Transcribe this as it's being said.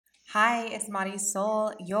Hi, it's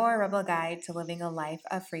Marisol, your rebel guide to living a life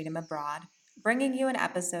of freedom abroad, bringing you an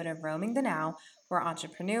episode of Roaming the Now where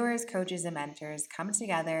entrepreneurs, coaches, and mentors come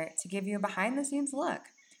together to give you a behind the scenes look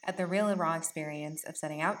at the real and raw experience of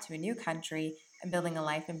setting out to a new country and building a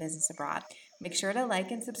life and business abroad. Make sure to like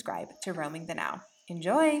and subscribe to Roaming the Now.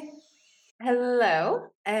 Enjoy! Hello,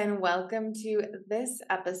 and welcome to this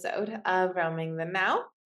episode of Roaming the Now.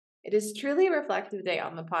 It is truly a reflective day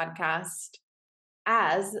on the podcast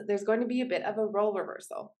as there's going to be a bit of a role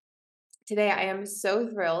reversal. Today, I am so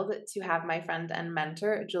thrilled to have my friend and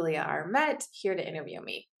mentor, Julia Armet, here to interview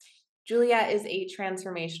me. Julia is a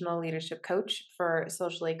transformational leadership coach for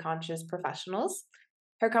socially conscious professionals.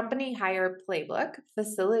 Her company, Higher Playbook,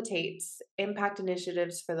 facilitates impact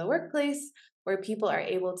initiatives for the workplace where people are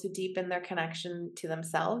able to deepen their connection to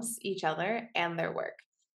themselves, each other, and their work.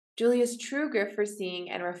 Julia's true gift for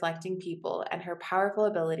seeing and reflecting people and her powerful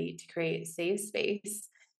ability to create safe space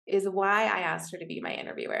is why I asked her to be my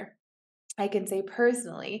interviewer. I can say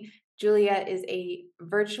personally, Julia is a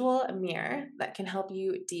virtual mirror that can help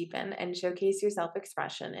you deepen and showcase your self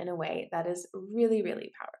expression in a way that is really,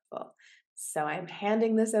 really powerful. So I'm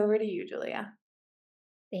handing this over to you, Julia.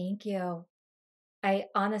 Thank you. I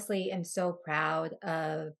honestly am so proud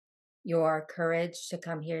of your courage to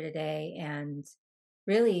come here today and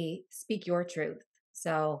really speak your truth.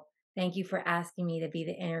 So, thank you for asking me to be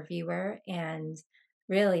the interviewer. And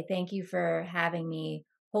really, thank you for having me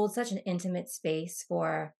hold such an intimate space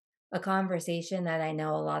for a conversation that I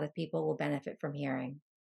know a lot of people will benefit from hearing.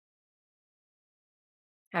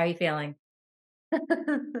 How are you feeling?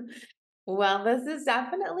 Well, this is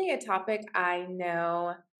definitely a topic I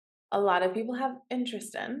know a lot of people have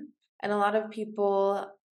interest in, and a lot of people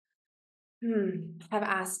have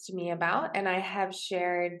asked me about, and I have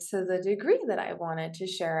shared to the degree that I wanted to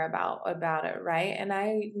share about it, right? And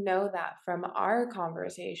I know that from our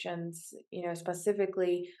conversations,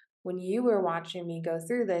 specifically when you were watching me go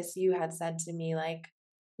through this, you had said to me like,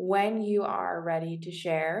 when you are ready to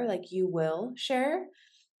share, like you will share.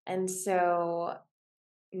 And so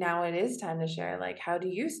now it is time to share. Like, how do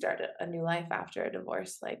you start a new life after a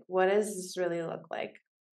divorce? Like, what does this really look like?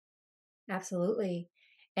 Absolutely.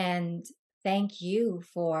 And thank you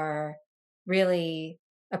for really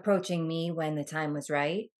approaching me when the time was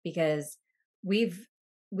right because we've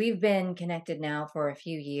we've been connected now for a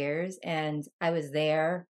few years and I was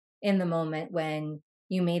there in the moment when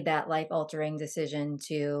you made that life altering decision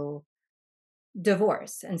to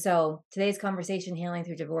divorce. And so today's conversation healing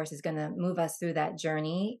through divorce is going to move us through that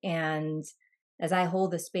journey and as I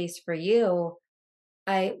hold the space for you,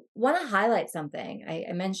 I want to highlight something.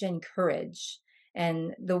 I mentioned courage,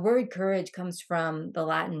 and the word courage comes from the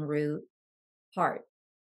Latin root heart.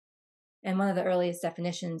 And one of the earliest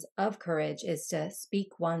definitions of courage is to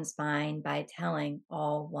speak one's mind by telling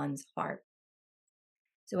all one's heart.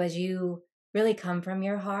 So, as you really come from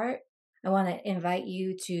your heart, I want to invite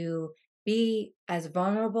you to be as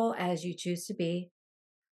vulnerable as you choose to be.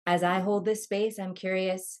 As I hold this space, I'm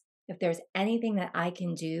curious if there's anything that I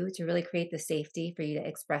can do to really create the safety for you to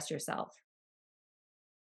express yourself.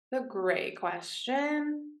 A great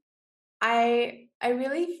question. I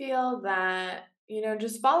really feel that,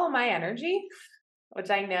 just follow my energy, which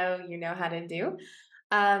I know you know how to do.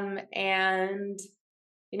 And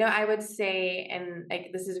I would say, and like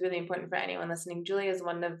this is really important for anyone listening, Julia is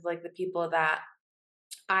one of like the people that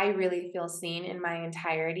I really feel seen in my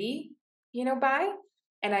entirety, by,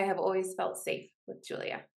 and I have always felt safe with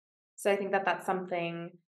Julia. So I think that that's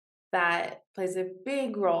something that plays a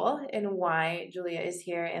big role in why Julia is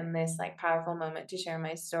here in this like powerful moment to share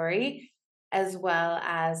my story, as well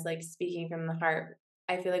as like speaking from the heart.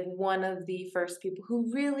 I feel like one of the first people who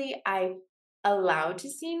really I allowed to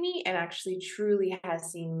see me and actually truly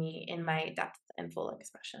has seen me in my depth and full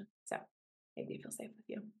expression. So make me feel safe with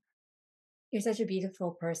you. You're such a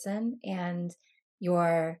beautiful person, and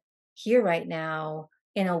you're here right now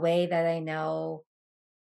in a way that I know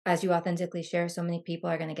as you authentically share, so many people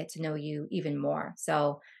are going to get to know you even more.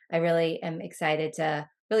 So I really am excited to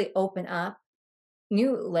really open up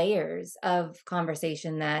new layers of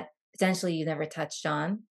conversation that potentially you never touched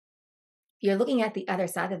on. You're looking at the other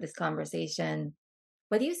side of this conversation.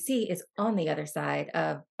 What do you see is on the other side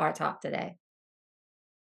of our talk today?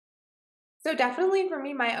 So definitely for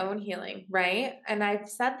me, my own healing, right? And I've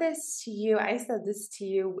said this to you. I said this to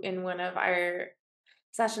you in one of our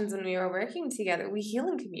sessions when we were working together. We heal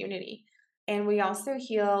in community. And we also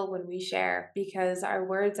heal when we share because our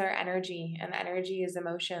words are energy and energy is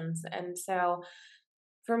emotions. And so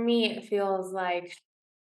for me, it feels like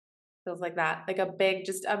that, like a big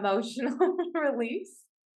just emotional release.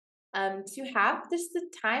 to have just the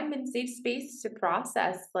time and safe space to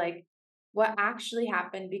process like what actually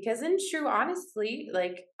happened. Because in true honestly,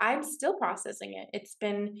 like I'm still processing it. It's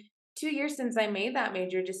been 2 years since I made that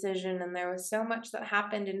major decision, and there was so much that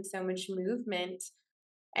happened and so much movement.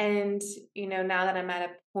 And, now that I'm at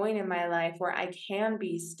a point in my life where I can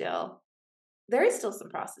be still, there is still some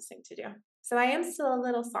processing to do. So I am still a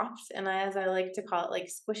little soft, and as I like to call it, like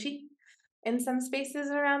squishy in some spaces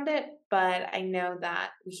around it. But I know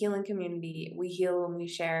that we heal in community, we heal when we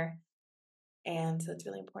share. And so it's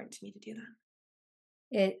really important to me to do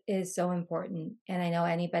that. It is so important, and I know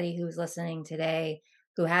anybody who's listening today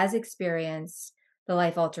who has experienced the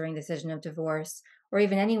life-altering decision of divorce, or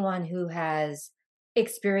even anyone who has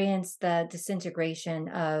experienced the disintegration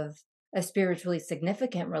of a spiritually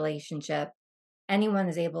significant relationship, anyone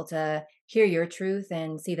is able to hear your truth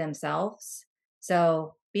and see themselves.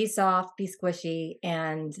 So, be soft, be squishy,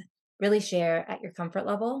 and really share at your comfort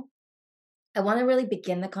level. I wanna really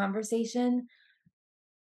begin the conversation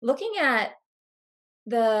looking at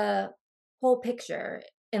the whole picture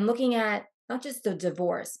and looking at not just the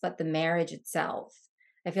divorce, but the marriage itself.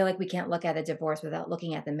 I feel like we can't look at a divorce without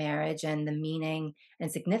looking at the marriage and the meaning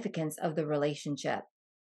and significance of the relationship.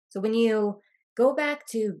 So when you go back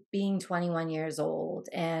to being 21 years old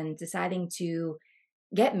and deciding to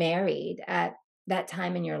get married at that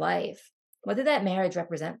time in your life, what did that marriage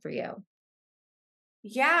represent for you?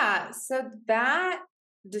 Yeah. So that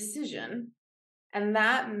decision and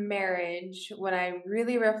that marriage, when I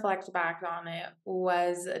really reflect back on it,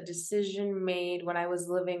 was a decision made when I was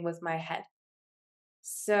living with my head.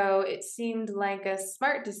 So it seemed like a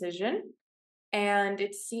smart decision, and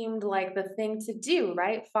it seemed like the thing to do,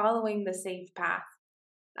 right? Following the safe path.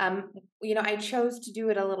 Um, I chose to do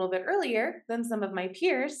it a little bit earlier than some of my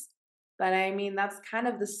peers, but I mean that's kind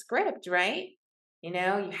of the script, right? You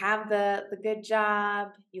have the good job,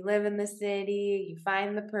 you live in the city, you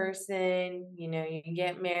find the person, you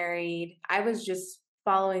get married. I was just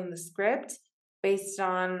following the script based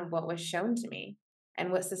on what was shown to me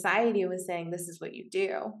and what society was saying this is what you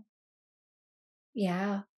do.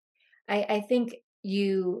 Yeah, I think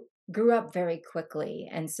you grew up very quickly.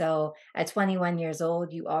 And so at 21 years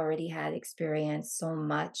old, you already had experienced so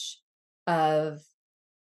much of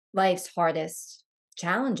life's hardest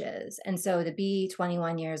challenges. And so to be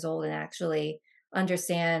 21 years old and actually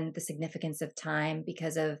understand the significance of time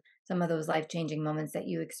because of some of those life changing moments that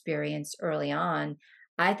you experienced early on,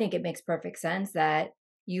 I think it makes perfect sense that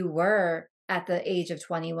you were at the age of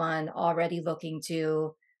 21 already looking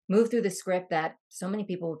to move through the script that so many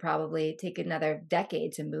people would probably take another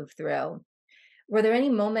decade to move through. Were there any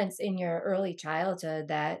moments in your early childhood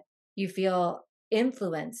that you feel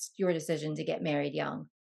influenced your decision to get married young?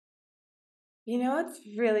 What's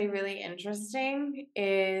really, really interesting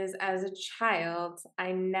is as a child,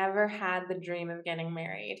 I never had the dream of getting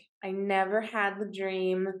married. I never had the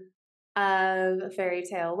dream of a fairy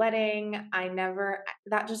tale wedding.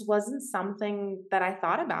 That just wasn't something that I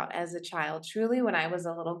thought about as a child. Truly, when I was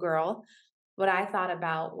a little girl, what I thought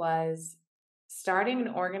about was starting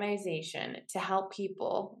an organization to help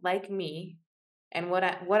people like me and what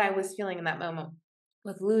I was feeling in that moment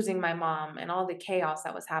with losing my mom and all the chaos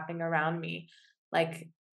that was happening around me, like,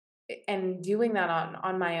 and doing that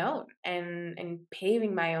on my own and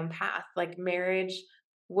paving my own path. Like marriage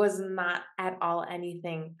was not at all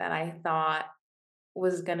anything that I thought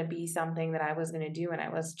was going to be something that I was going to do when I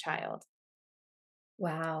was a child.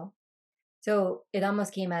 Wow. So it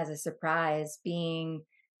almost came as a surprise being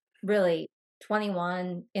really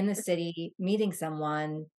 21 in the city, meeting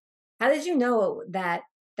someone. How did you know that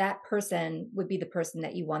that person would be the person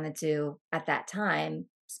that you wanted to, at that time,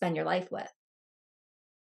 spend your life with?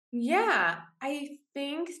 Yeah, I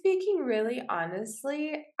think speaking really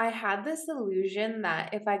honestly, I had this illusion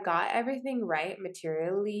that if I got everything right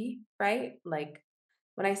materially, right? Like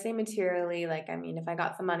when I say materially, like I mean if I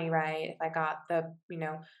got the money right, if I got the,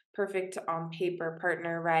 perfect on paper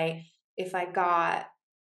partner right, if I got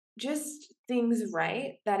just things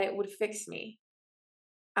right, that it would fix me.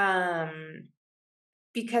 Um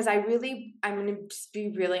because I'm going to just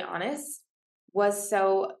be really honest, was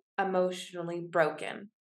so emotionally broken.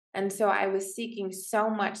 And so I was seeking so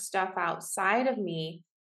much stuff outside of me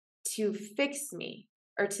to fix me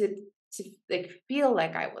or to like feel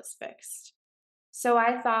like I was fixed. So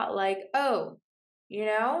I thought like, "Oh, you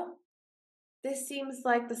know, this seems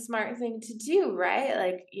like the smart thing to do, right?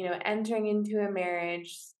 Like, entering into a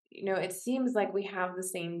marriage, it seems like we have the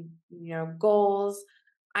same, goals.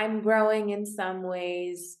 I'm growing in some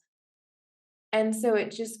ways, and so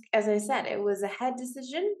it just, as I said, it was a head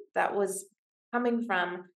decision that was coming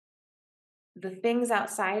from the things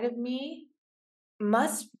outside of me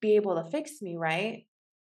must be able to fix me, right?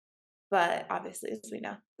 But obviously, as we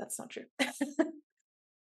know, that's not true.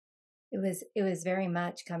 It was very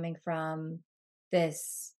much coming from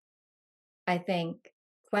this, I think,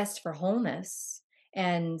 quest for wholeness.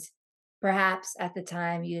 And perhaps at the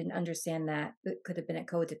time you didn't understand that it could have been a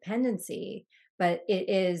codependency, but it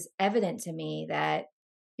is evident to me that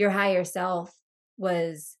your higher self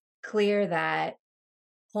was clear that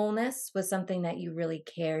wholeness was something that you really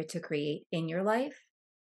cared to create in your life.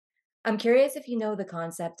 I'm curious if you know the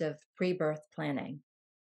concept of pre birth planning.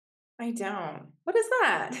 I don't. What is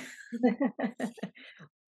that?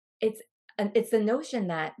 It's it's the notion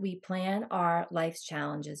that we plan our life's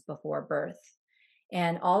challenges before birth,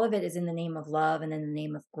 and all of it is in the name of love and in the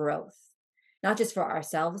name of growth, not just for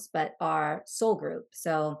ourselves, but our soul group.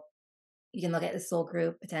 So you can look at the soul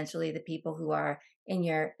group, potentially the people who are in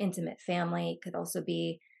your intimate family. It could also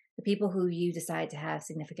be the people who you decide to have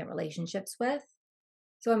significant relationships with.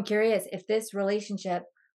 So I'm curious if this relationship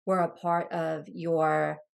were a part of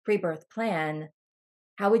your pre birth plan,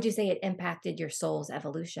 how would you say it impacted your soul's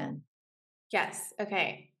evolution? Yes.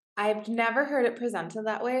 Okay. I've never heard it presented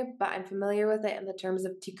that way, but I'm familiar with it in the terms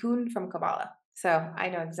of tikkun from Kabbalah. So I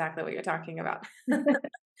know exactly what you're talking about.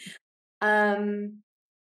 um,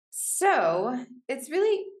 so it's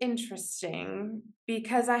really interesting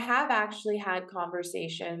because I have actually had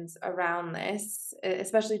conversations around this,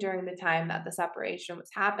 especially during the time that the separation was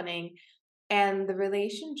happening. And the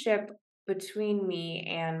relationship between me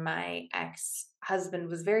and my ex husband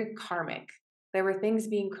was very karmic. There were things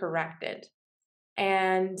being corrected.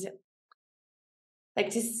 And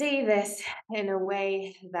like to say this in a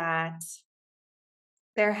way that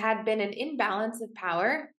there had been an imbalance of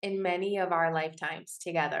power in many of our lifetimes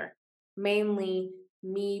together, mainly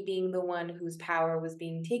me being the one whose power was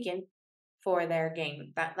being taken for their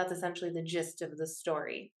gain. That's essentially the gist of the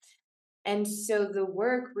story. And so the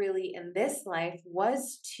work really in this life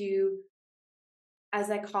was to,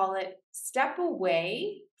 as I call it, step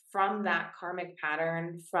away from that karmic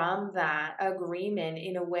pattern, from that agreement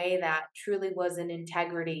in a way that truly was in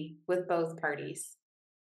integrity with both parties.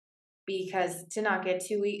 Because to not get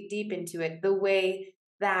too deep into it, the way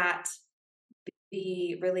that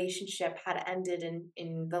the relationship had ended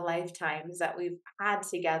in the lifetimes that we've had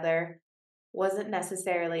together wasn't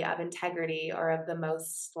necessarily of integrity or of the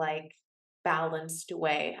most like balanced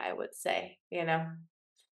way, I would say, you know?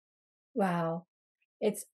 Wow.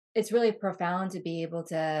 It's it's really profound to be able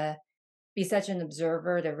to be such an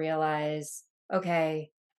observer to realize, okay,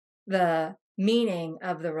 the meaning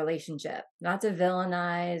of the relationship, not to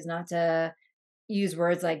villainize, not to use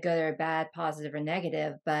words like good or bad, positive or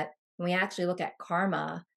negative, but when we actually look at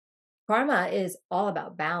karma, karma is all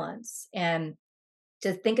about balance. And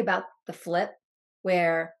to think about the flip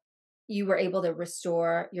where you were able to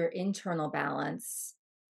restore your internal balance,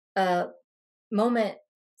 a moment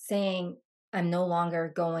saying, I'm no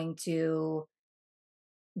longer going to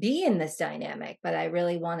be in this dynamic, but I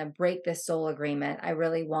really want to break this soul agreement. I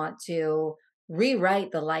really want to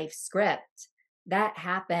rewrite the life script. That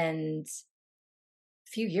happened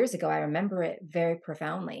a few years ago. I remember it very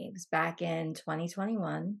profoundly. It was back in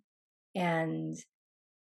 2021. And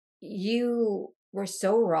you were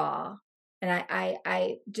so raw. And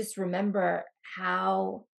I just remember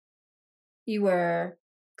how you were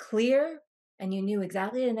clear and you knew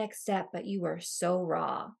exactly the next step, but you were so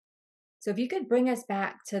raw. So if you could bring us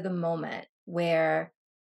back to the moment where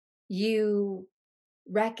you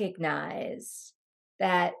recognized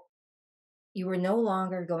that you were no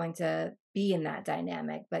longer going to be in that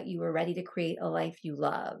dynamic, but you were ready to create a life you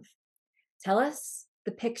love. Tell us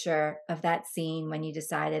the picture of that scene when you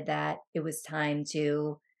decided that it was time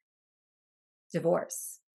to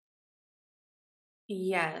divorce.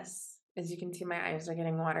 Yes. As you can see, my eyes are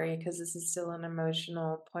getting watery because this is still an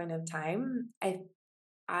emotional point of time. I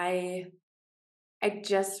I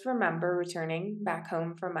just remember returning back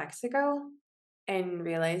home from Mexico and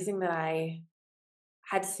realizing that I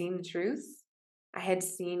had seen the truth. I had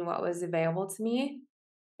seen what was available to me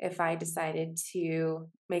if I decided to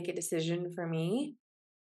make a decision for me.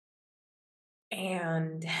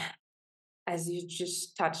 And as you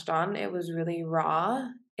just touched on, it was really raw.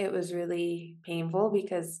 It was really painful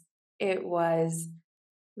because it was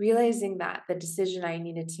realizing that the decision I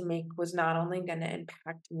needed to make was not only going to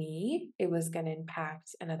impact me, it was going to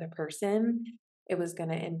impact another person. It was going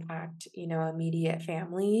to impact, immediate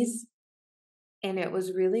families. And it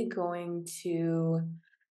was really going to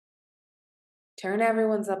turn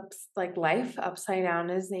everyone's life upside down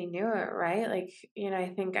as they knew it, right? Like,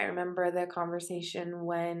 I think I remember the conversation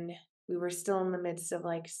when we were still in the midst of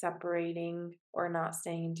like separating or not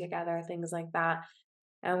staying together, things like that.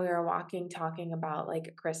 and we were walking talking about, like,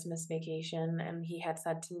 a Christmas vacation, and he had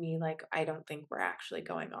said to me, like, "I don't think we're actually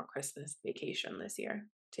going on Christmas vacation this year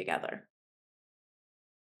together."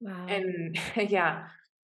 Wow. And yeah,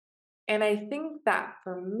 and I think that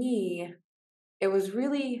for me, it was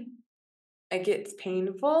really like, it's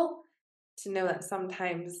painful to know that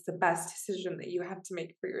sometimes the best decision that you have to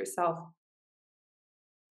make for yourself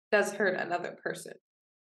does hurt another person.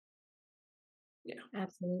 Yeah.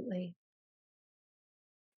 Absolutely.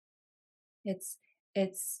 It's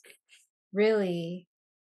it's really,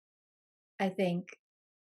 I think,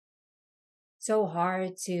 so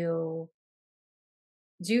hard to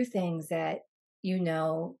do things that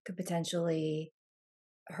could potentially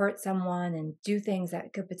hurt someone and do things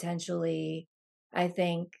that could potentially, I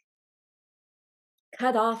think,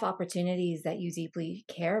 cut off opportunities that you deeply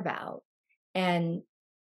care about. And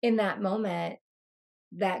in that moment,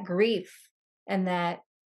 that grief and that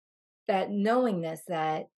knowingness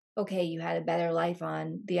that, okay, you had a better life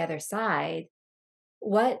on the other side,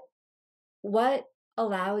 what what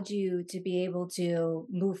allowed you to be able to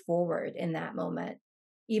move forward in that moment,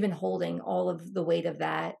 even holding all of the weight of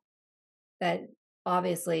that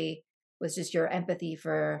obviously was just your empathy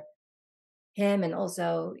for him and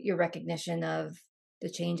also your recognition of the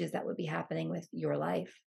changes that would be happening with your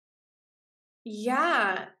life.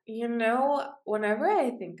 Yeah, whenever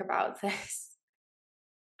I think about this,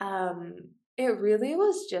 it really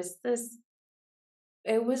was just this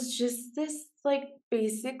it was just this, like,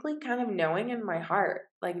 basically kind of knowing in my heart,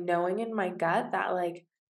 like, knowing in my gut that, like,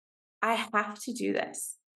 I have to do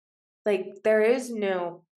this. Like, there is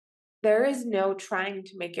no trying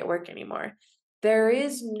to make it work anymore. There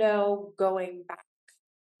is no going back.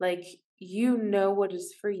 Like, you know what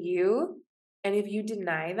is for you, and if you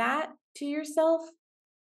deny that to yourself,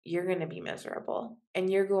 you're gonna be miserable,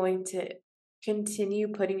 and you're going to continue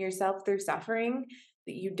putting yourself through suffering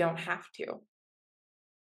that you don't have to.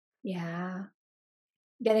 Yeah.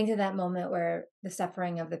 Getting to that moment where the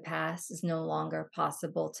suffering of the past is no longer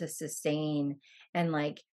possible to sustain and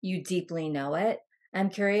like you deeply know it.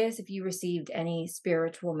 I'm curious if you received any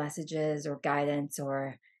spiritual messages or guidance,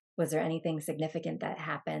 or was there anything significant that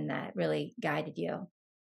happened that really guided you?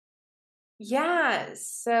 Yeah,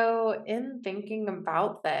 so in thinking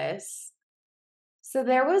about this, so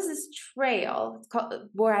there was this trail, it's called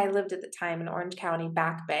where I lived at the time in Orange County,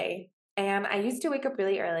 Back Bay, and I used to wake up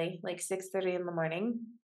really early, like 6:30 in the morning,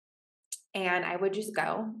 and I would just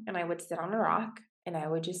go and I would sit on a rock and I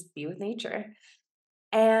would just be with nature.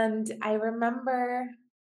 And I remember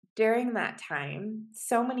during that time,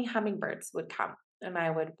 so many hummingbirds would come and I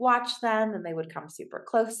would watch them and they would come super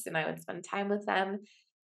close and I would spend time with them.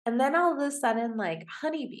 And then all of a sudden, like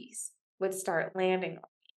honeybees would start landing.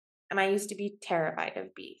 And I used to be terrified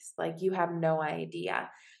of bees. Like, you have no idea.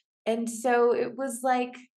 And so it was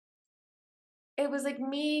like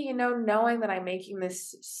me, knowing that I'm making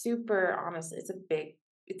this super honestly,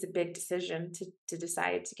 it's a big decision to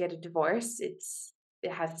decide to get a divorce. It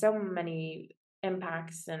has so many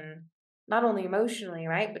impacts and not only emotionally,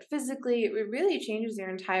 right? But physically, it really changes your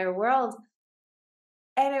entire world.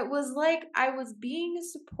 And it was like I was being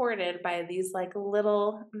supported by these like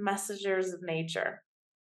little messengers of nature.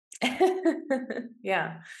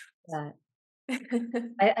 Yeah. Yeah.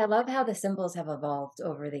 I love how the symbols have evolved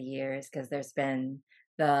over the years because there's been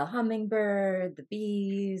the hummingbird, the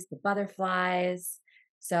bees, the butterflies.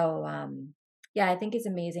 So, yeah, I think it's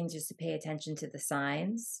amazing just to pay attention to the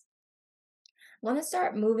signs. I want to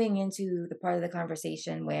start moving into the part of the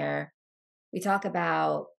conversation where we talk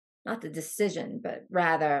about not the decision, but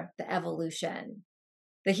rather the evolution.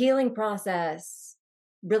 The healing process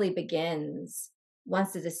really begins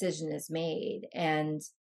once the decision is made. And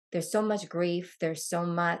there's so much grief, there's so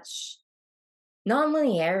much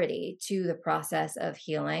nonlinearity to the process of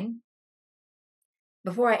healing.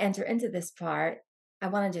 Before I enter into this part, I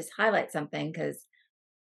want to just highlight something because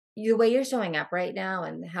the way you're showing up right now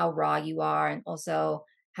and how raw you are, and also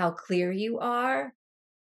how clear you are,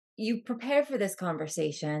 you prepared for this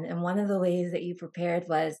conversation. And one of the ways that you prepared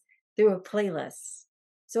was through a playlist.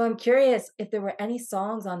 So I'm curious if there were any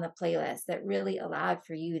songs on the playlist that really allowed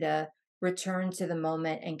for you to return to the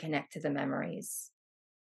moment and connect to the memories.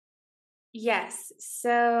 Yes.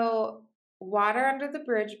 So, Water Under the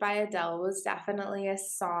Bridge by Adele was definitely a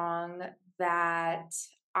song that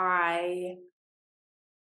I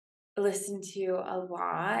listened to a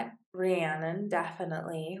lot. Rhiannon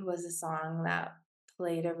definitely was a song that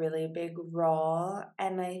played a really big role.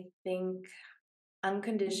 And I think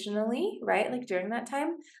Unconditionally, right? Like during that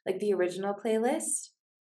time, like the original playlist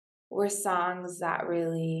were songs that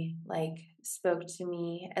really like spoke to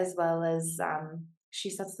me as well as She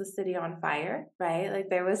Sets the City on Fire, right? Like,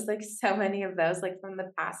 there was, like, so many of those, like, from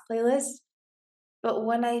the past playlist. But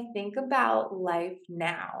when I think about life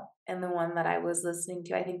now and the one that I was listening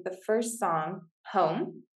to, I think the first song,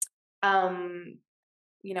 Home, um,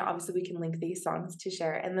 obviously we can link these songs to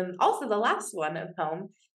share, and then also the last one of Home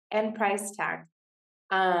and Price Tag.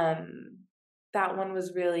 Um, that one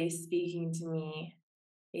was really speaking to me.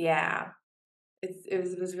 Yeah,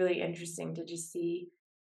 it was really interesting to just see,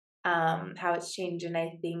 how it's changed, and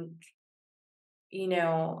I think, you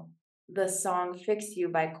know, the song "Fix You"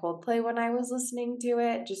 by Coldplay when I was listening to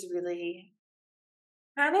it just really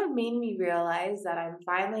kind of made me realize that I'm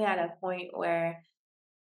finally at a point where,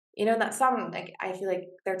 that song, like, I feel like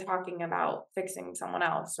they're talking about fixing someone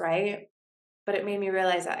else, right? But it made me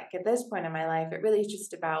realize that, like, at this point in my life, it really is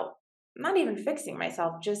just about not even fixing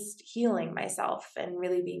myself, just healing myself and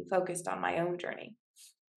really being focused on my own journey.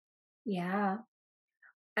 Yeah.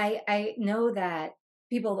 I know that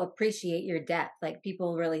people appreciate your depth, like,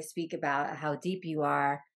 people really speak about how deep you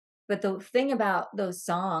are, but the thing about those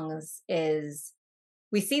songs is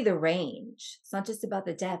we see the range. It's not just about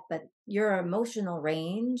the depth, but your emotional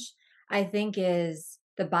range, I think, is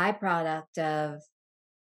the byproduct of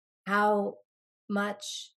how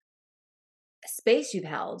much space you've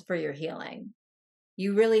held for your healing.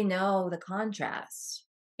 You really know the contrast,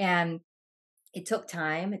 and it took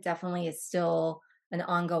time. It definitely is still an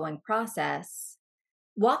ongoing process.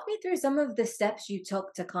 Walk me through some of the steps you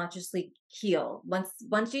took to consciously heal.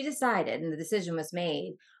 Once you decided and the decision was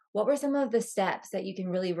made, what were some of the steps that you can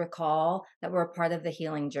really recall that were a part of the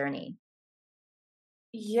healing journey?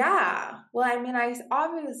 Yeah. Well, I mean,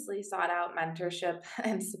 obviously sought out mentorship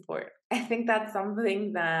and support. I think that's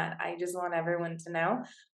something that I just want everyone to know.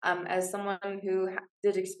 As someone who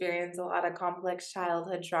did experience a lot of complex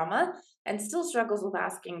childhood trauma and still struggles with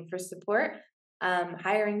asking for support,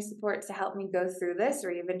 hiring support to help me go through this,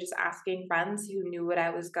 or even just asking friends who knew what I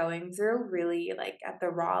was going through, really like at the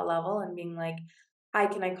raw level and being like, "Hi,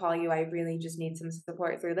 can I call you? I really just need some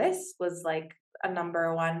support through this," was like a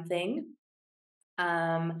number one thing.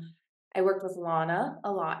 um, I worked with Lana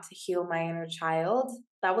a lot to heal my inner child.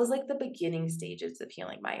 That was like the beginning stages of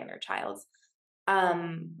healing my inner child.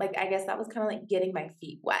 Like, I guess that was kind of like getting my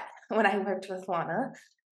feet wet when I worked with Lana.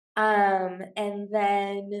 And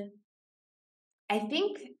then I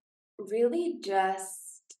think really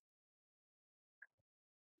just,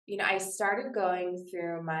 I started going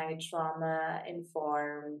through my trauma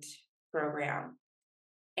informed program.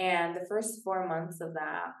 And the first 4 months of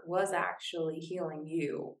that was actually healing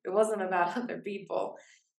you. It wasn't about other people.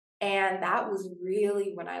 And that was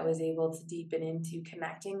really when I was able to deepen into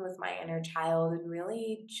connecting with my inner child and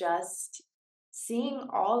really just seeing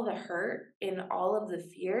all the hurt and all of the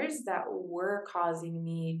fears that were causing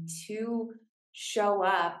me to show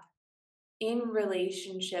up in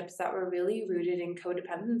relationships that were really rooted in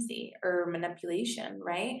codependency or manipulation,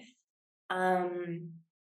 right? Um,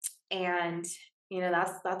 and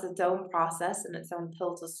that's its own process and its own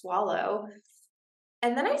pill to swallow.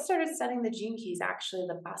 And then I started studying the gene keys actually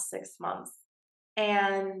the past 6 months.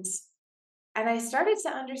 And I started to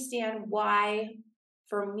understand why,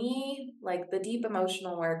 for me, like the deep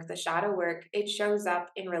emotional work, the shadow work, it shows up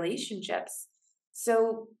in relationships.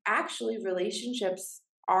 So actually relationships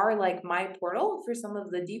are like my portal for some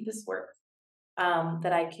of the deepest work,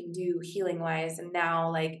 that I can do healing wise. And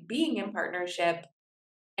now, like, being in partnership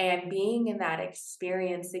and being in that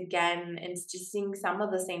experience again and just seeing some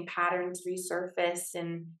of the same patterns resurface,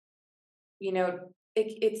 and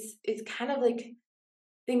it's kind of like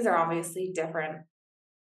things are obviously different,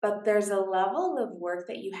 but there's a level of work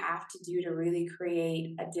that you have to do to really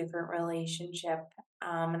create a different relationship.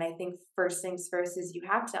 And I think first things first is you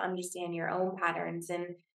have to understand your own patterns.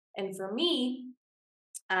 And for me,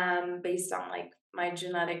 based on like my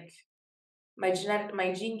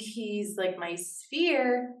gene keys, like my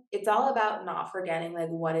sphere, it's all about not forgetting like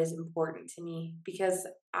what is important to me, because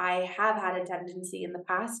I have had a tendency in the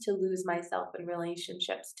past to lose myself in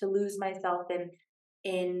relationships, to lose myself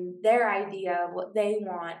in their idea of what they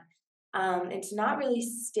want, and to not really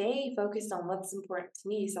stay focused on what's important to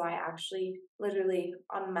me. So I actually literally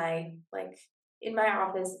on my like in my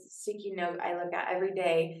office sticky note I look at every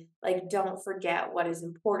day, like, don't forget what is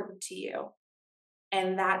important to you.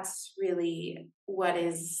 And that's really what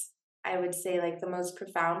is, I would say, like the most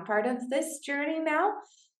profound part of this journey now,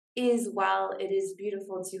 is while it is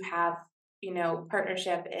beautiful to have,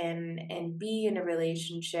 partnership and be in a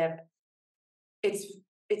relationship, it's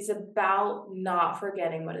it's about not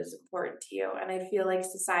forgetting what is important to you. And I feel like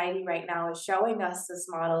society right now is showing us this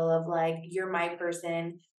model of like, you're my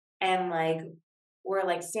person, and like we're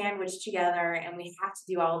like sandwiched together and we have to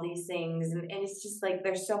do all these things. And it's just like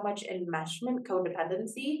there's so much enmeshment,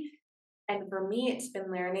 codependency. And for me, it's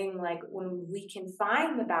been learning like when we can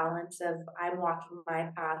find the balance of I'm walking my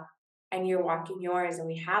path and you're walking yours, and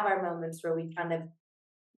we have our moments where we kind of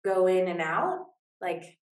go in and out, like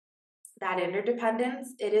that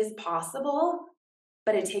interdependence, it is possible,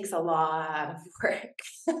 but it takes a lot of work.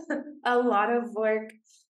 A lot of work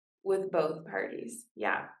with both parties.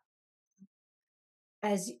 Yeah.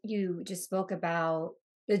 As you just spoke about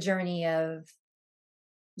the journey of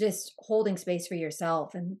just holding space for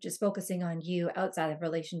yourself and just focusing on you outside of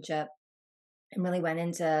relationship and really went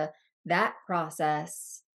into that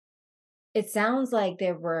process, it sounds like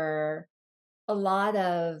there were a lot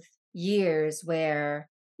of years where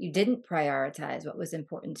you didn't prioritize what was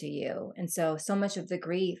important to you. And so much of the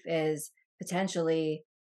grief is potentially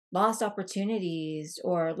lost opportunities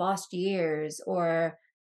or lost years or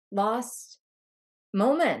lost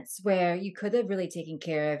moments where you could have really taken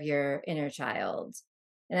care of your inner child.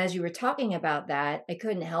 And as you were talking about that, I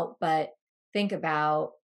couldn't help but think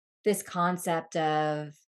about this concept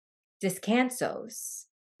of descansos.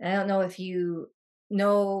 And I don't know if you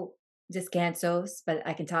know descansos, but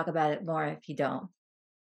I can talk about it more if you don't.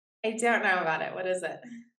 I don't know about it. What is it?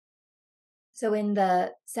 So in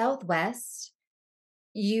the Southwest,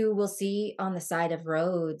 you will see on the side of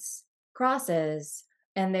roads crosses,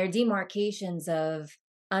 and they're demarcations of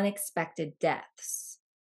unexpected deaths.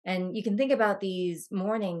 And you can think about these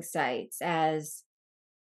mourning sites as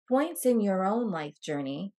points in your own life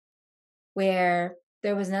journey where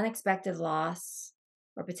there was an unexpected loss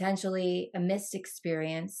or potentially a missed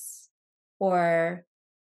experience or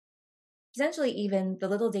potentially even the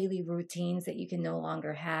little daily routines that you can no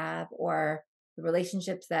longer have or the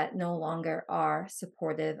relationships that no longer are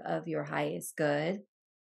supportive of your highest good.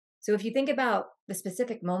 So if you think about the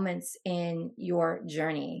specific moments in your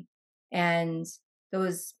journey and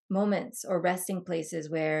those moments or resting places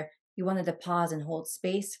where you wanted to pause and hold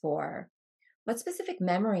space for, what specific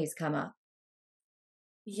memories come up?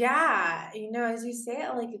 Yeah. As you say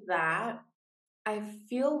it like that, I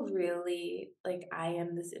feel really like I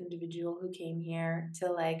am this individual who came here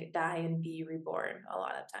to like die and be reborn a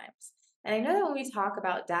lot of times. And I know that when we talk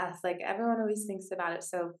about death, like everyone always thinks about it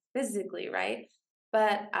so physically, right?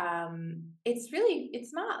 But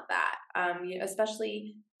it's not that.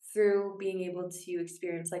 Especially through being able to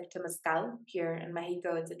experience like temazcal here in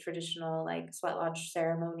Mexico, it's a traditional like sweat lodge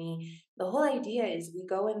ceremony. The whole idea is we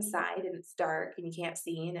go inside and it's dark and you can't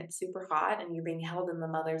see and it's super hot and you're being held in the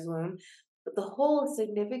mother's womb, but the whole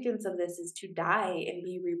significance of this is to die and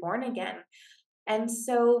be reborn again. And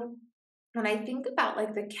so when I think about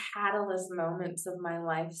like the catalyst moments of my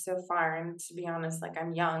life so far, and to be honest, like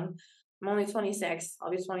I'm young, I'm only 26,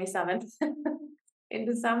 I'll be 27 in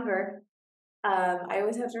December. I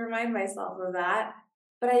always have to remind myself of that.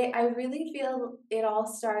 But I really feel it all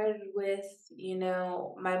started with,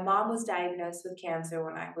 my mom was diagnosed with cancer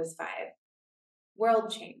when I was 5.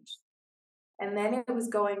 World changed. And then it was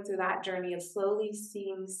going through that journey of slowly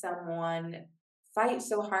seeing someone fight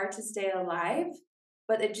so hard to stay alive,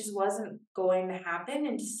 but it just wasn't going to happen.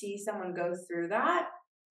 And to see someone go through that,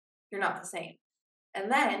 you're not the same.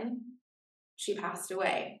 And then she passed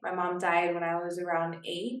away. My mom died when I was around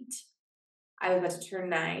 8. I was about to turn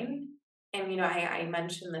 9. And, I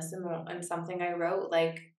mentioned this in something I wrote,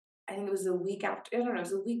 like, I think it was a week after, I don't know, it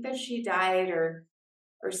was a week that she died or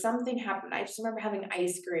something happened. I just remember having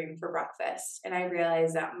ice cream for breakfast and I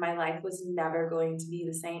realized that my life was never going to be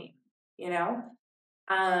the same, you know?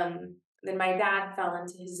 Then my dad fell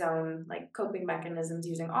into his own like coping mechanisms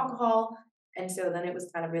using alcohol. And so then it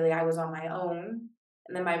was kind of really, I was on my own.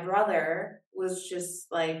 And then my brother was just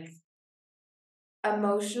like,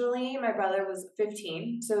 emotionally, my brother was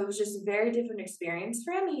 15, so it was just a very different experience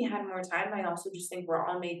for him. He had more time. I also just think we're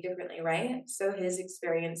all made differently, right? So his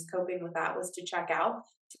experience coping with that was to check out,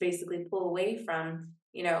 to basically pull away from,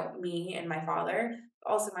 me and my father.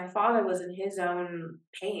 Also, my father was in his own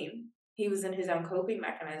pain. He was in his own coping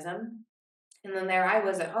mechanism. And then there I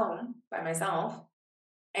was at home by myself.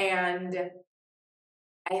 And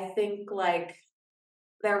I think like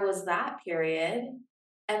there was that period.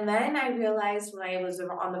 And then I realized when I was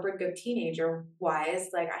on the brink of teenager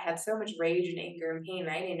wise, like I had so much rage and anger and pain, and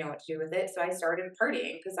I didn't know what to do with it. So I started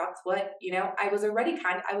partying because that's what, I was already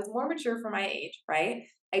I was more mature for my age, right?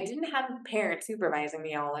 I didn't have parents supervising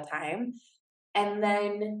me all the time. And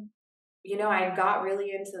then, I got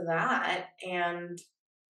really into that. And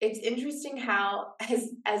it's interesting how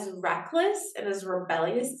as reckless and as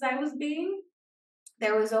rebellious as I was being,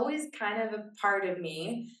 there was always kind of a part of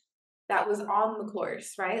me that was on the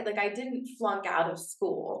course, right? Like I didn't flunk out of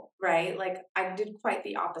school, right? Like I did quite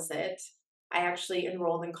the opposite. I actually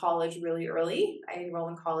enrolled in college really early. I enrolled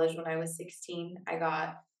in college when I was 16. I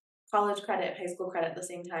got college credit, high school credit at the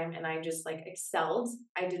same time, and I just like excelled.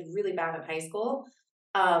 I did really bad in high school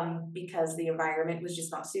because the environment was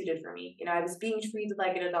just not suited for me. You know, I was being treated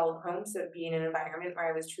like an adult at home, so to be in an environment where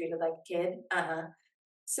I was treated like a kid,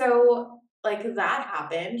 so like that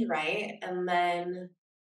happened, right? And then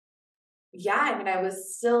yeah, I mean, I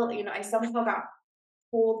was still, I somehow got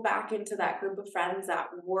pulled back into that group of friends that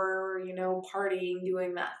were, partying,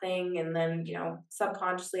 doing that thing. And then,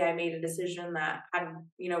 subconsciously I made a decision that had,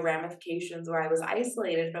 ramifications where I was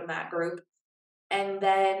isolated from that group. And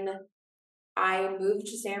then I moved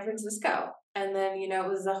to San Francisco. And then, it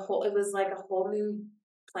was like a whole new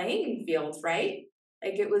playing field, right?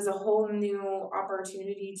 Like it was a whole new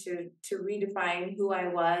opportunity to redefine who I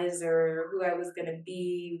was or who I was gonna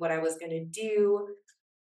be, what I was gonna do.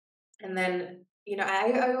 And then,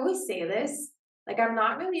 I always say this, like I'm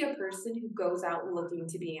not really a person who goes out looking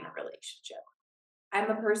to be in a relationship. I'm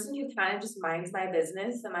a person who kind of just minds my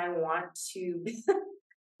business and I want to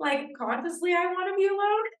like consciously I want to be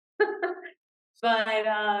alone. But,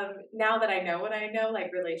 now that I know what I know,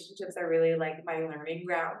 like, relationships are really, like, my learning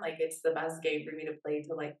ground, like, it's the best game for me to play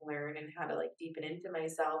to, like, learn and how to, like, deepen into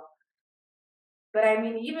myself. But, I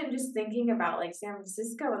mean, even just thinking about, like, San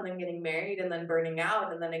Francisco and then getting married and then burning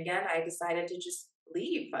out, and then again, I decided to just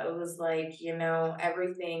leave. I was like,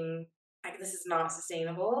 everything like, "This is not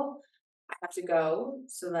sustainable. I have to go."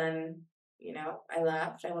 So then, I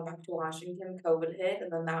left. I went back to Washington, COVID hit,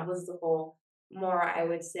 and then that was the whole more, I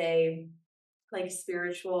would say, like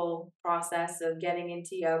spiritual process of getting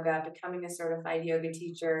into yoga, becoming a certified yoga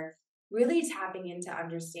teacher, really tapping into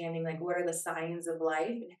understanding like what are the signs of life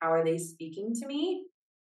and how are they speaking to me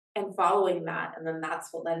and following that. And then that's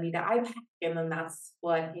what led me to IPAC. And then that's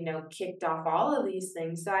what, kicked off all of these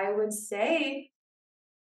things. So I would say,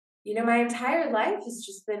 my entire life has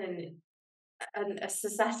just been a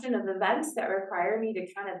succession of events that require me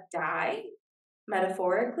to kind of die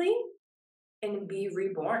metaphorically and be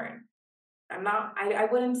reborn. I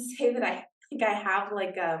wouldn't say that I think I have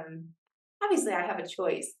like, obviously I have a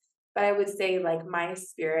choice, but I would say like my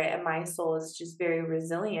spirit and my soul is just very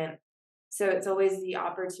resilient. So it's always the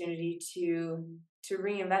opportunity to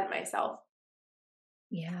reinvent myself.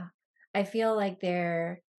 Yeah. I feel like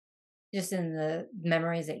there, just in the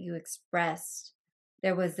memories that you expressed,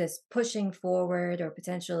 there was this pushing forward or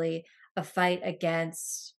potentially a fight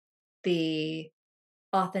against the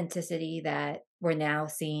authenticity that we're now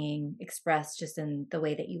seeing expressed just in the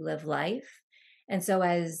way that you live life. And so,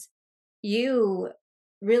 as you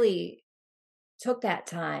really took that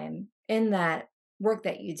time in that work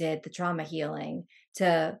that you did, the trauma healing,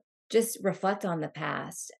 to just reflect on the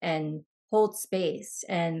past and hold space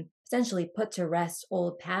and essentially put to rest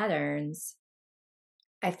old patterns,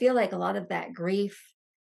 I feel like a lot of that grief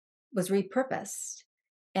was repurposed.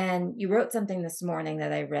 And you wrote something this morning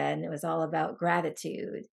that I read, and it was all about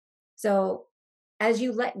gratitude. So, as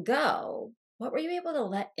you let go, what were you able to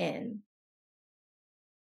let in?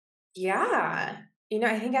 Yeah.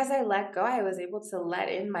 I think as I let go, I was able to let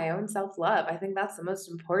in my own self-love. I think that's the most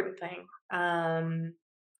important thing.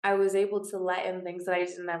 I was able to let in things that I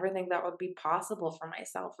just never think that would be possible for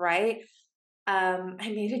myself, right? I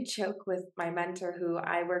made a joke with my mentor who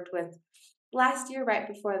I worked with last year, right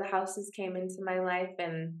before the houses came into my life,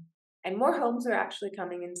 and more homes are actually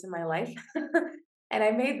coming into my life. And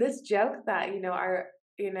I made this joke that our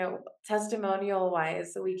testimonial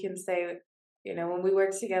wise, so we can say, when we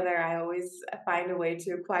work together, I always find a way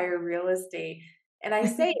to acquire real estate, and I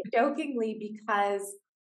say it jokingly because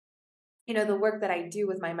the work that I do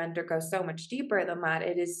with my mentor goes so much deeper than that.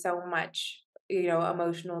 It is so much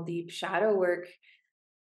emotional, deep shadow work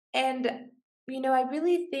and, I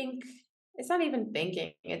really think it's not even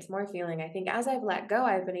thinking, it's more feeling. I think as I've let go,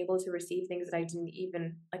 I've been able to receive things that I didn't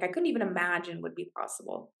even like I couldn't even imagine would be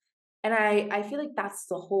possible. And I feel like that's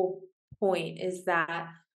the whole point is that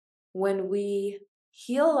when we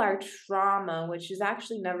heal our trauma, which is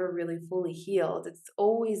actually never really fully healed, it's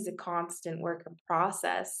always a constant work in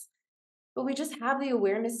process. But we just have the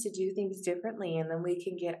awareness to do things differently, and then we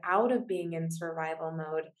can get out of being in survival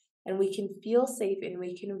mode and we can feel safe and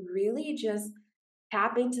we can really just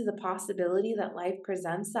tap into the possibility that life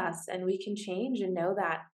presents us and we can change and know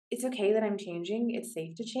that it's okay that I'm changing. It's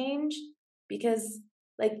safe to change because,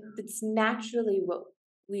 like, it's naturally what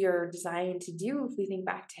we are designed to do if we think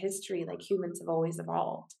back to history. Like, humans have always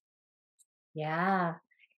evolved. Yeah.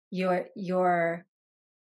 Your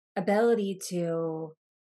ability to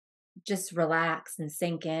just relax and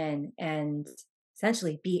sink in and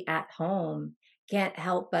essentially be at home, can't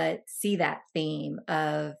help but see that theme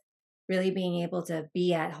of really being able to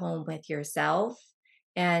be at home with yourself.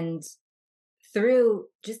 And through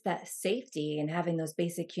just that safety and having those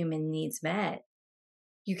basic human needs met,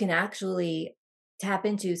 you can actually tap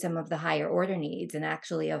into some of the higher order needs and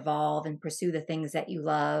actually evolve and pursue the things that you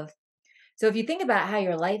love. So, if you think about how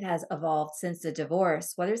your life has evolved since the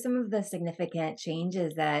divorce, what are some of the significant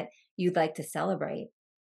changes that you'd like to celebrate?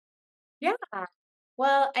 Yeah.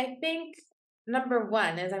 Well, I think number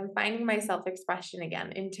one is I'm finding my self expression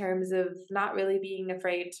again in terms of not really being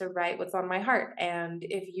afraid to write what's on my heart. And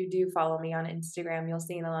if you do follow me on Instagram, you'll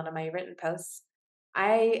see in a lot of my written posts,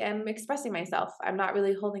 I am expressing myself. I'm not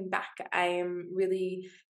really holding back. I am really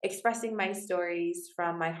expressing my stories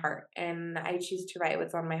from my heart, and I choose to write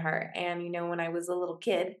what's on my heart. And, when I was a little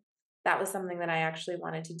kid, that was something that I actually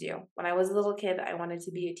wanted to do. When I was a little kid, I wanted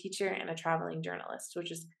to be a teacher and a traveling journalist,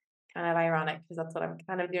 which is kind of ironic because that's what I'm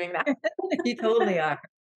kind of doing now. You totally are.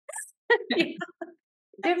 Yeah,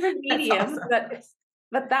 different That's mediums, awesome.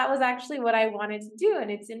 but that was actually what I wanted to do, and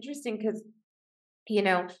it's interesting because you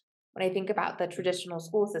know, when I think about the traditional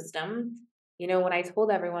school system, when I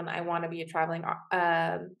told everyone I want to be a traveling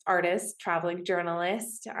artist, traveling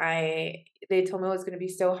journalist, they told me it was going to be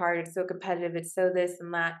so hard, it's so competitive, it's so this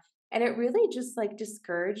and that, and it really just like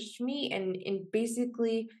discouraged me, and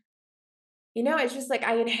basically, it's just like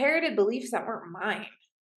I inherited beliefs that weren't mine.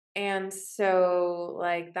 And so,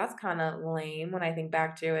 like, that's kinda lame when I think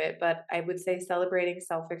back to it, but I would say celebrating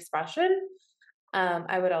self-expression.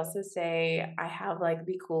 I would also say I have, like,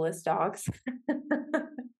 the coolest dogs.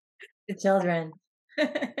 The children. I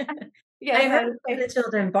Yes, heard I would one of say the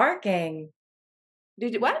children barking.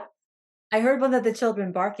 did you what? I heard one of the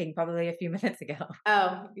children barking probably a few minutes ago.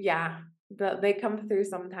 Oh, yeah. They come through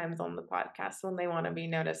sometimes on the podcast when they wanna be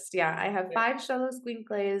noticed. Yeah, I have Yeah. 5 Shetland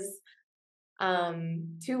squinkles,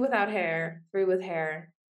 2 without hair, 3 with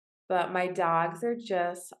hair. But my dogs are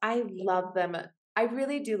just I love them. I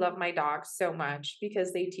really do love my dogs so much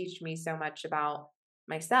because they teach me so much about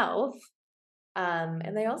myself.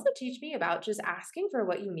 And they also teach me about just asking for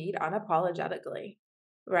what you need unapologetically,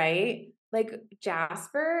 right? Like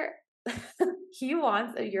Jasper, he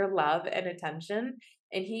wants your love and attention,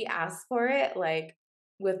 and he asks for it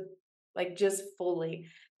with just fully.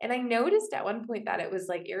 And I noticed at one point that it was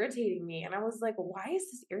like irritating me, and I was like, "Why is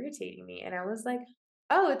this irritating me?" And I was like,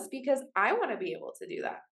 "Oh, it's because I want to be able to do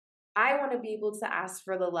that. I want to be able to ask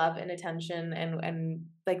for the love and attention and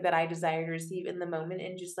like that I desire to receive in the moment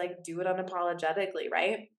and just like do it unapologetically,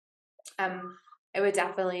 right?" Um, I would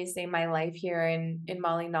definitely say my life here in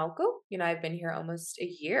Malinalco. I've been here almost a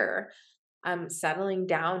year. Settling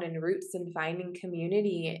down and roots and finding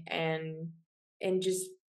community and just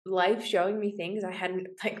life showing me things I hadn't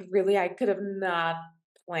like really I could have not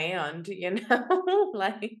planned,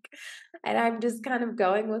 like and I'm just kind of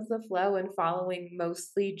going with the flow and following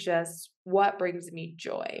mostly just what brings me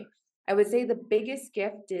joy. I would say the biggest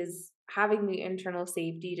gift is having the internal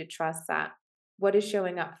safety to trust that what is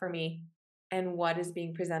showing up for me and what is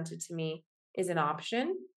being presented to me is an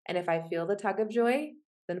option. And if I feel the tug of joy,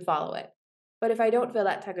 then follow it. But if I don't feel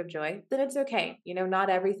that tug of joy, then it's okay. Not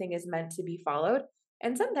everything is meant to be followed.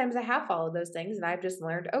 And sometimes I have followed those things and I've just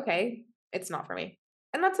learned, okay, it's not for me.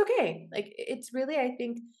 And that's okay. Like it's really, I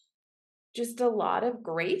think, just a lot of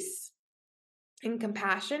grace and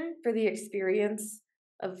compassion for the experience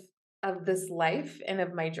of of this life and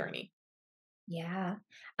of my journey. Yeah.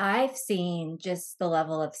 I've seen just the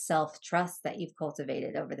level of self-trust that you've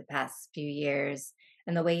cultivated over the past few years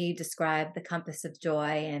and the way you describe the compass of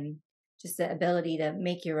joy and just the ability to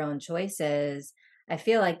make your own choices. I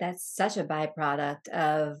feel like that's such a byproduct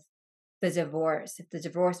of the divorce. If the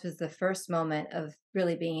divorce was the first moment of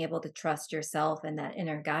really being able to trust yourself and that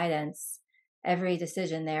inner guidance, every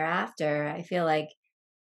decision thereafter, I feel like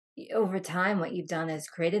over time, what you've done is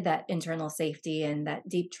created that internal safety and that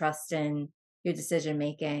deep trust in your decision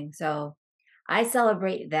making. So I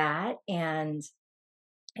celebrate that. And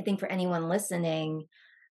I think for anyone listening,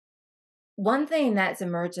 one thing that's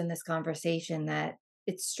emerged in this conversation that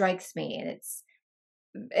it strikes me, and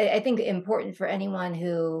I think important for anyone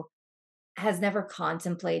who has never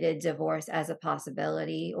contemplated divorce as a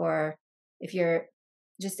possibility, or if you're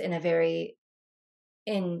just in a very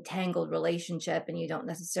entangled relationship and you don't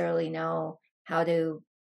necessarily know how to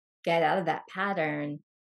get out of that pattern,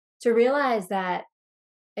 to realize that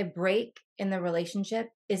a break in the relationship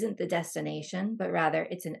isn't the destination, but rather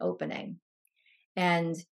it's an opening.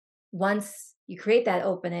 And once you create that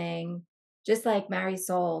opening, just like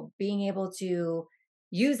Marisol, being able to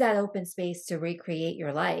use that open space to recreate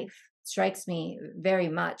your life strikes me very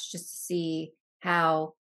much, just to see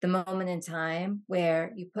how the moment in time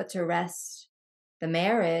where you put to rest the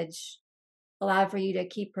marriage allowed for you to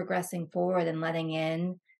keep progressing forward and letting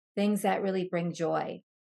in things that really bring joy.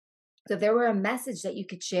 So, if there were a message that you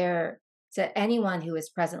could share to anyone who is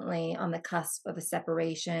presently on the cusp of a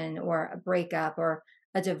separation or a breakup or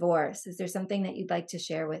a divorce, is there something that you'd like to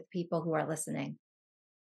share with people who are listening?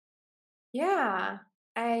 Yeah,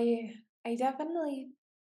 I definitely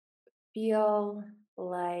feel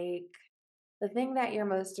like the thing that you're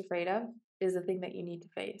most afraid of is the thing that you need to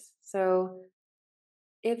face. So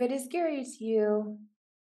if it is scary to you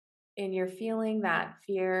and you're feeling that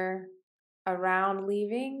fear around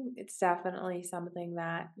leaving, it's definitely something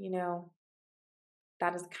that,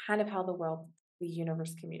 that is kind of how the world, the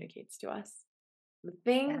universe communicates to us. The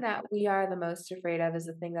thing Yeah. that we are the most afraid of is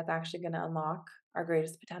the thing that's actually going to unlock our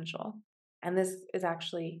greatest potential. And this is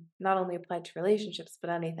actually not only applied to relationships, but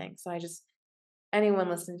anything. So I just, anyone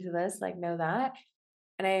listening to this, like, know that.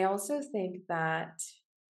 And I also think that,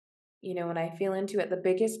 when I feel into it, the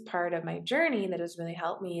biggest part of my journey that has really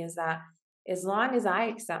helped me is that as long as I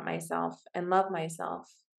accept myself and love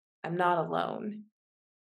myself, I'm not alone.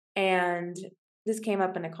 And this came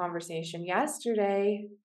up in a conversation yesterday.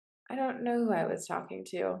 I don't know who I was talking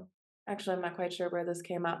to. Actually, I'm not quite sure where this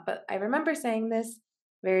came up, but I remember saying this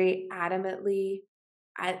very adamantly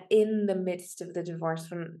in the midst of the divorce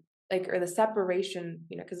when or the separation,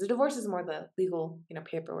 because the divorce is more the legal,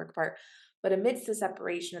 paperwork part. But amidst the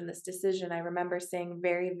separation and this decision, I remember saying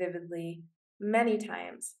very vividly many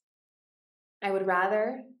times, I would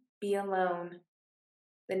rather be alone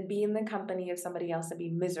than be in the company of somebody else and be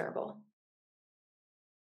miserable.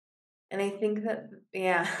 And I think that,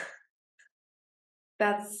 yeah,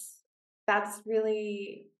 that's that's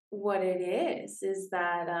really what it is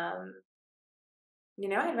that I'd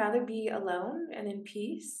rather be alone and in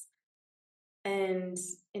peace and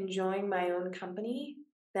enjoying my own company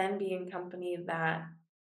than be in company that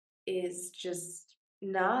is just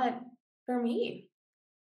not for me.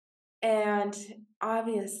 And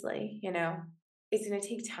obviously, it's going to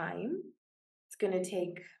take time. It's going to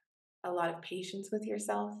take a lot of patience with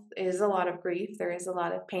yourself. It is a lot of grief. There is a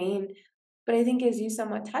lot of pain. But I think as you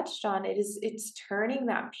somewhat touched on, it's turning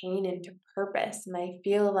that pain into purpose. And I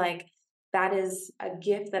feel like that is a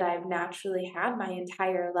gift that I've naturally had my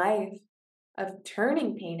entire life of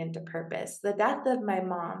turning pain into purpose. The death of my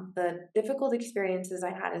mom, the difficult experiences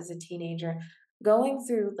I had as a teenager, going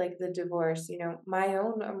through like the divorce, my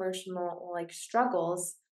own emotional like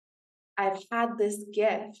struggles, I've had this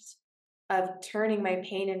gift of turning my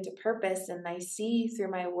pain into purpose. And I see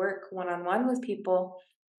through my work one on one with people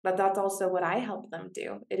that that's also what I help them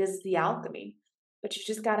do. It is the alchemy. But you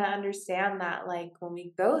just got to understand that, like, when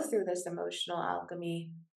we go through this emotional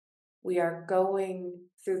alchemy, we are going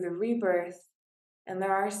through the rebirth. And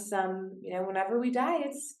there are some, whenever we die,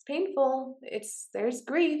 it's painful, there's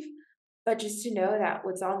grief. But just to know that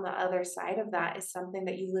what's on the other side of that is something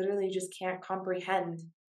that you literally just can't comprehend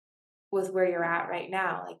with where you're at right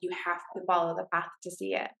now. Like, you have to follow the path to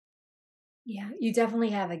see it. Yeah, you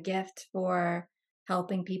definitely have a gift for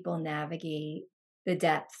helping people navigate the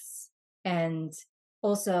depths and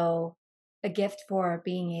also a gift for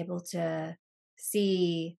being able to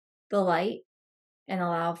see the light and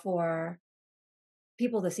allow for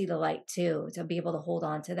people to see the light too, to be able to hold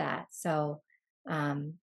on to that. So,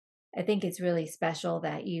 um, I think it's really special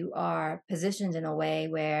that you are positioned in a way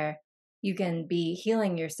where you can be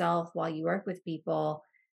healing yourself while you work with people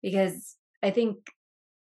because I think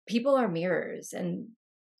people are mirrors, and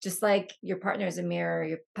just like your partner is a mirror,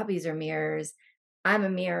 your puppies are mirrors, I'm a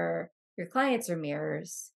mirror, your clients are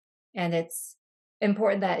mirrors. And it's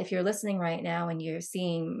important that if you're listening right now and you're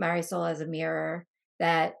seeing Marisol as a mirror,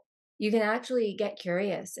 that you can actually get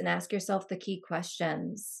curious and ask yourself the key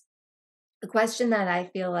questions. The question that I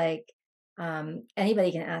feel like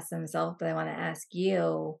anybody can ask themselves, but I want to ask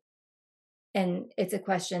you, and it's a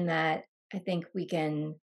question that I think we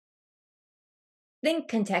can think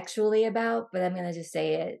contextually about, but I'm gonna just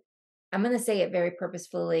say it. I'm gonna say it very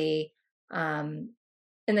purposefully, in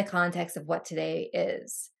the context of what today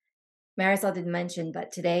is. Marisol did mention,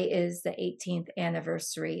 but today is the 18th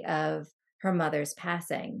anniversary of her mother's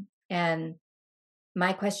passing. And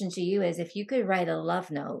my question to you is if you could write a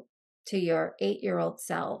love note to your 8-year-old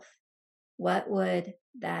self, what would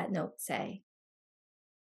that note say?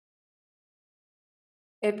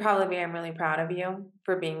 It'd probably be, I'm really proud of you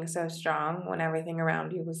for being so strong when everything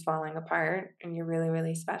around you was falling apart, and you're really,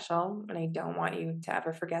 really special. And I don't want you to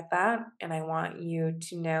ever forget that. And I want you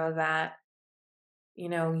to know that,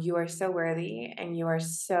 you are so worthy and you are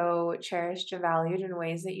so cherished and valued in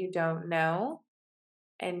ways that you don't know.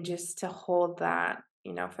 And just to hold that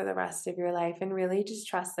for the rest of your life, and really just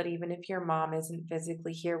trust that even if your mom isn't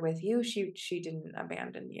physically here with you, she didn't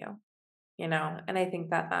abandon you. And I think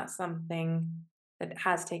that that's something that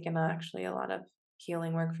has taken actually a lot of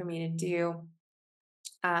healing work for me to do.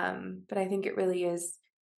 But I think it really is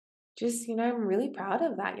just, I'm really proud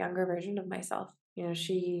of that younger version of myself.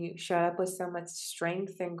 She showed up with so much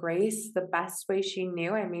strength and grace the best way she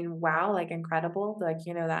knew. I mean, wow, like incredible. Like,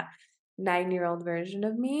 that 9-year-old version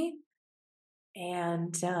of me.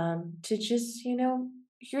 And to just,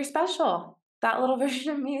 you're special. That little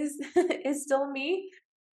version of me is still me.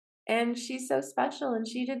 And she's so special. And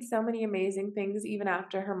she did so many amazing things even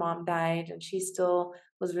after her mom died. And she still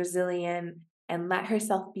was resilient and let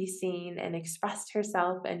herself be seen and expressed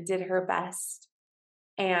herself and did her best.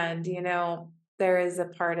 And, there is a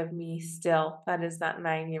part of me still that is that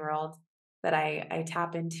 9-year-old that I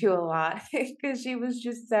tap into a lot because she was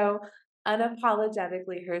just so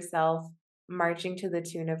unapologetically herself, marching to the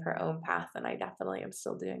tune of her own path. And I definitely am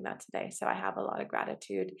still doing that today. So I have a lot of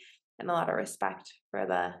gratitude and a lot of respect for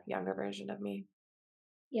the younger version of me.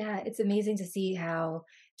 Yeah, it's amazing to see how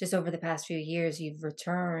just over the past few years you've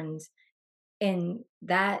returned in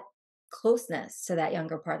that closeness to that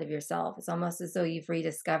younger part of yourself. It's almost as though you've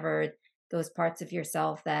rediscovered those parts of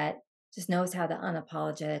yourself that just knows how to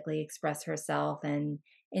unapologetically express herself and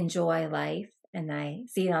enjoy life. And I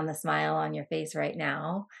see it on the smile on your face right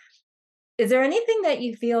now. Is there anything that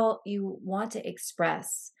you feel you want to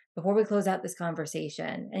express before we close out this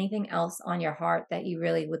conversation? Anything else on your heart that you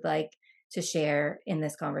really would like to share in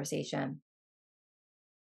this conversation?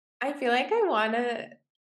 I feel like I want to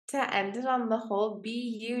end it on the whole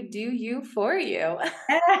be you, do you for you.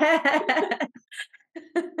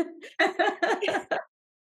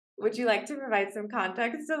 Would you like to provide some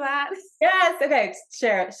context to that? Yes, okay,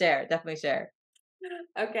 share, definitely share.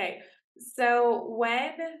 Okay. So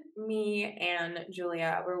when me and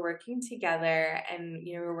Julia were working together and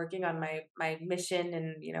we're working on my mission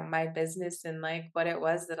and my business and like what it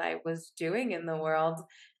was that I was doing in the world,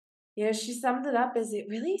 she summed it up as it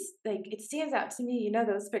really like it stands out to me,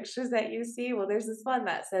 those pictures that you see. Well, there's this one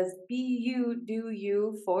that says be you, do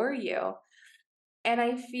you for you. And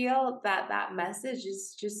I feel that that message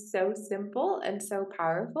is just so simple and so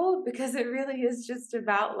powerful because it really is just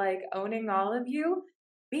about like owning all of you,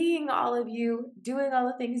 being all of you, doing all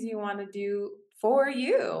the things you want to do for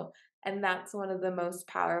you. And that's one of the most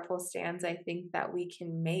powerful stands I think that we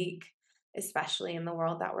can make, especially in the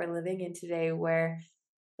world that we're living in today, where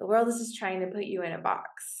the world is just trying to put you in a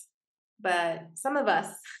box. But some of us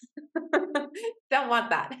don't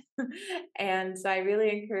want that. And so I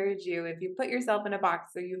really encourage you, if you put yourself in a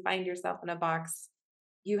box or you find yourself in a box,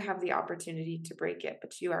 you have the opportunity to break it,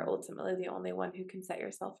 but you are ultimately the only one who can set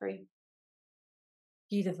yourself free.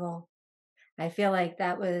 Beautiful. I feel like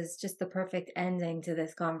that was just the perfect ending to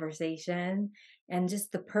this conversation and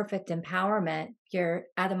just the perfect empowerment. You're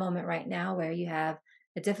at a moment right now where you have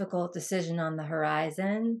a difficult decision on the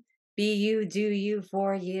horizon. Be you, do you,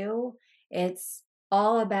 for you. It's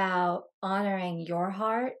all about honoring your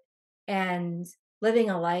heart and living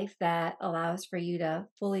a life that allows for you to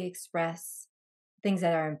fully express things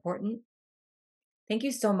that are important. Thank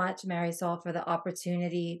you so much, Marisol, for the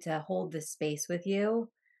opportunity to hold this space with you.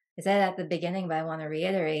 I said it at the beginning, but I want to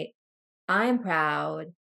reiterate I'm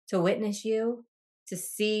proud to witness you, to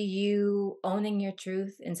see you owning your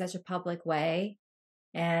truth in such a public way.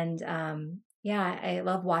 And yeah, I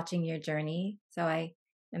love watching your journey. So I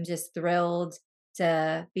am just thrilled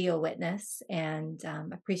to be a witness and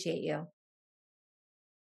appreciate you.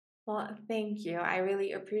 Well, thank you. I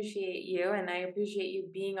really appreciate you and I appreciate you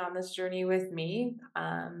being on this journey with me.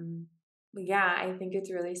 Yeah, I think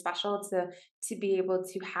it's really special to be able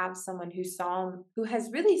to have someone who has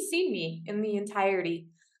really seen me in the entirety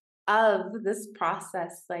of this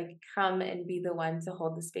process, like come and be the one to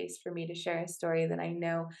hold the space for me to share a story that I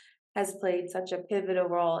know has played such a pivotal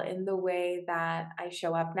role in the way that I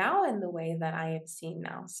show up now and the way that I am seen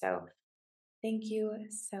now. So thank you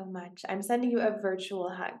so much. I'm sending you a virtual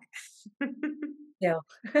hug. Yeah.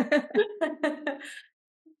 Okay.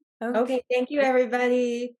 Okay, thank you,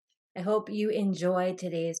 everybody. I hope you enjoyed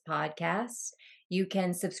today's podcast. You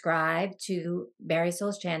can subscribe to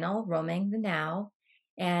Marysol's channel, Roaming the Now.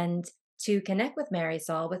 And to connect with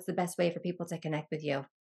Marisol, what's the best way for people to connect with you?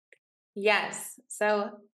 Yes.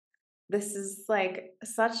 So this is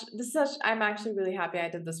such I'm actually really happy I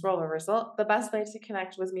did this role reversal. The best way to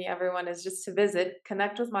connect with me, everyone, is just to visit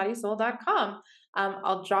connectwithmarisol.com.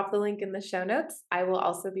 I'll drop the link in the show notes. I will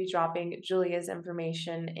also be dropping Julia's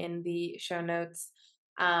information in the show notes.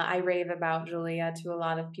 I rave about Julia to a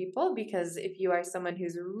lot of people because if you are someone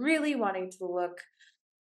who's really wanting to look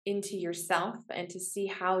into yourself and to see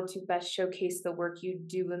how to best showcase the work you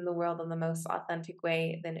do in the world in the most authentic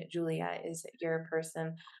way, then Julia is your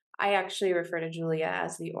person. I actually refer to Julia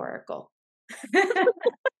as the Oracle.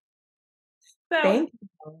 So, Thank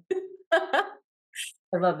you.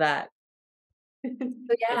 I love that.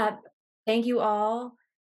 So, yeah, thank you all.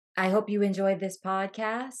 I hope you enjoyed this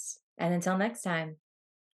podcast, and until next time.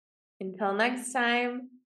 until next time,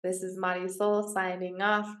 this is Marisol signing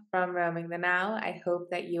off from Roaming the Now. I hope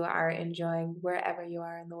that you are enjoying wherever you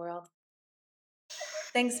are in the world.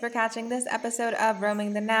 Thanks for catching this episode of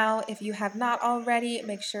Roaming the Now. If you have not already,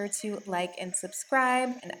 make sure to like and subscribe.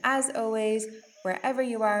 And as always, wherever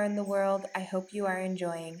you are in the world, I hope you are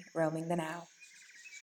enjoying Roaming the Now.